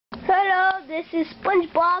this is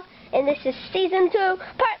SpongeBob, and this is Season 2,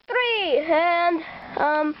 Part 3, and,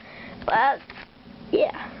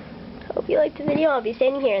 yeah. Hope you liked the video. I'll be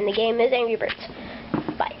staying here, and the game is Angry Birds.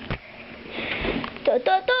 Bye. Da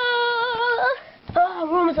da da! Oh,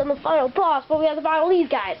 we're almost on the final boss, but we have to battle these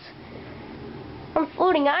guys. On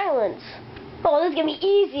floating islands. Oh, this is gonna be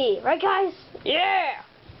easy, right guys? Yeah!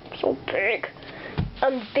 I'm so big.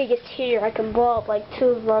 I'm the biggest here. I can blow up like 2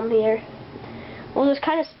 of them here. We'll just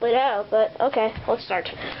kind of split out, but okay, let's start.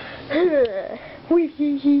 Wee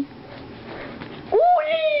hee hee.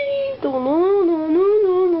 Wee! No no no no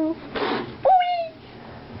no no. Wee!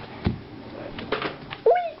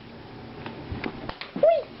 Wee!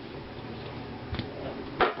 Wee!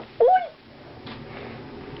 Wee!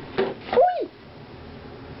 Wee!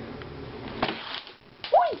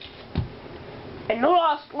 Wee! And the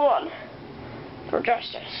last one for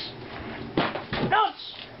justice.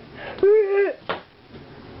 Nuts!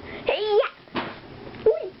 Hey!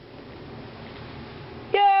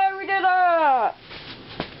 Yeah, we did it!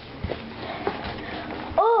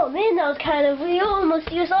 Oh man, that was kind of, we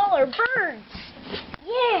almost used all our birds.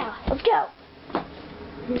 Yeah, let's go.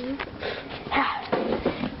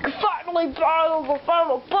 Finally battle the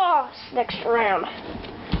final boss next round.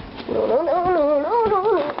 No, no, no, no, no, no,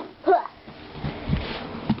 no.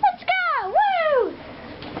 Let's go! Woo!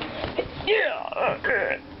 Yeah!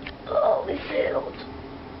 Oh, we failed.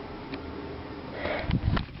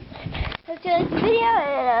 Hope you liked the video,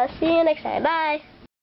 and I'll see you next time. Bye!